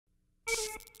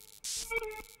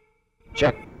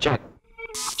Check.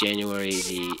 January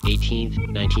the 18th,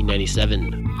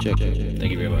 1997. Check.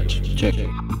 Thank you very much. Check.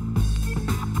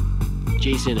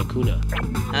 Jason Acuna.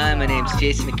 Hi, my name's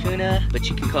Jason Acuna, but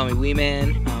you can call me Wee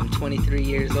Man. I'm 23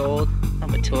 years old.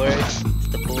 I'm a tourist. It's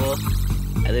the Bull.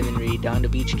 I live in Redondo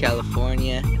Beach,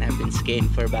 California, and I've been skating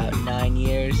for about 9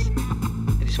 years.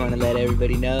 I just want to let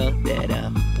everybody know that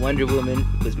Wonder Woman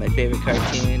was my favorite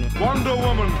cartoon. Wonder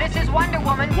Woman! This is Wonder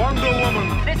Woman! Wonder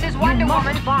Woman! This is Wonder Woman!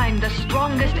 You must find the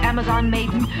strongest Amazon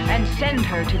maiden and send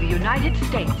her to the United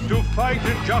States To fight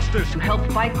injustice! to help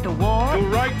fight the war To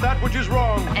right that which is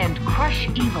wrong! and crush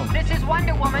evil. This is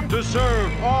Wonder Woman! To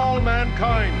serve all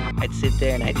mankind! I'd sit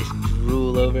there and I'd just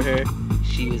drool over her.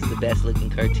 She was the best looking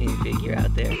cartoon figure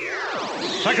out there.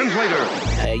 Seconds later!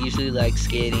 I usually like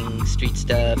skating street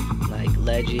stuff, like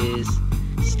ledges,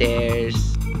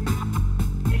 stairs,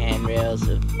 handrails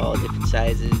of all different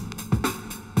sizes,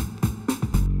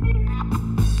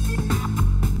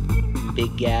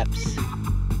 big gaps.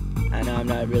 I know I'm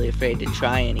not really afraid to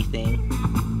try anything.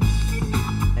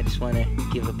 I just want to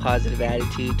give a positive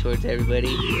attitude towards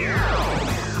everybody.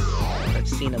 I've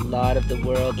seen a lot of the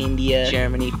world: India,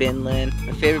 Germany, Finland.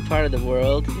 My favorite part of the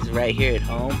world is right here at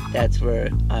home. That's where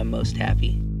I'm most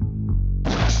happy.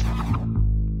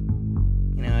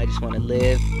 You know, I just want to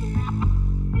live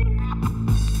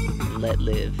and let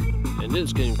live. And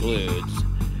this concludes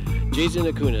Jason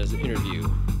Acuna's interview